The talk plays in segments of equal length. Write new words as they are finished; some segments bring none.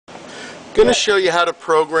I'm going to show you how to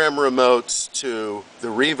program remotes to the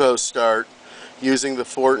REVO START using the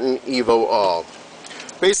FORTIN EVO-ALL.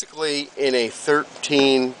 Basically, in a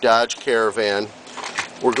 13 Dodge Caravan,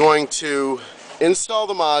 we're going to install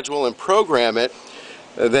the module and program it.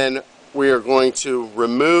 Then we are going to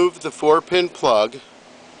remove the 4-pin plug,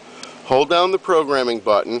 hold down the programming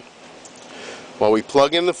button while we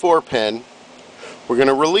plug in the 4-pin. We're going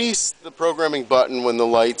to release the programming button when the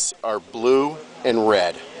lights are blue and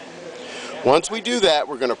red. Once we do that,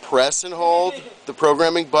 we're going to press and hold the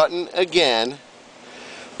programming button again.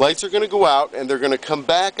 Lights are going to go out and they're going to come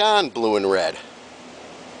back on blue and red.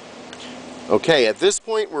 Okay, at this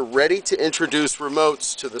point we're ready to introduce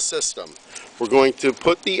remotes to the system. We're going to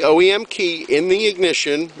put the OEM key in the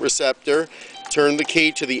ignition receptor, turn the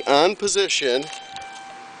key to the on position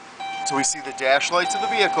so we see the dash lights of the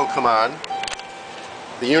vehicle come on.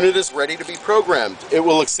 The unit is ready to be programmed. It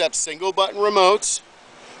will accept single button remotes.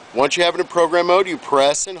 Once you have it in program mode, you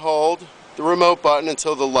press and hold the remote button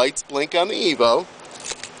until the lights blink on the EVO.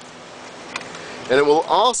 And it will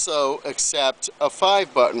also accept a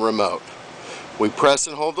 5-button remote. We press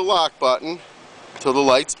and hold the lock button until the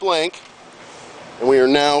lights blink, and we are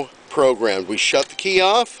now programmed. We shut the key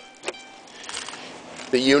off.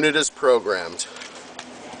 The unit is programmed.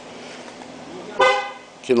 You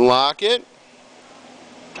can lock it.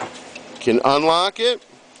 You can unlock it.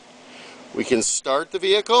 We can start the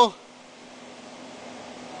vehicle.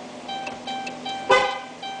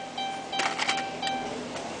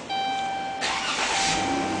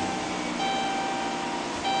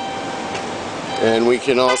 And we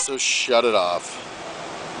can also shut it off.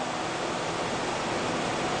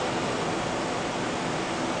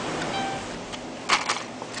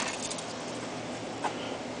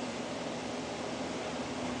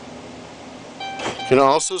 We can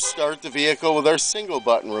also start the vehicle with our single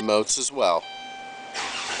button remotes as well.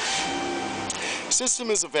 The system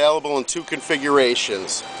is available in 2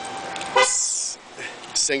 configurations.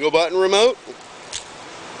 Single button remote,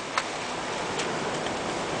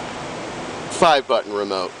 5-button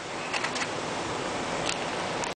remote.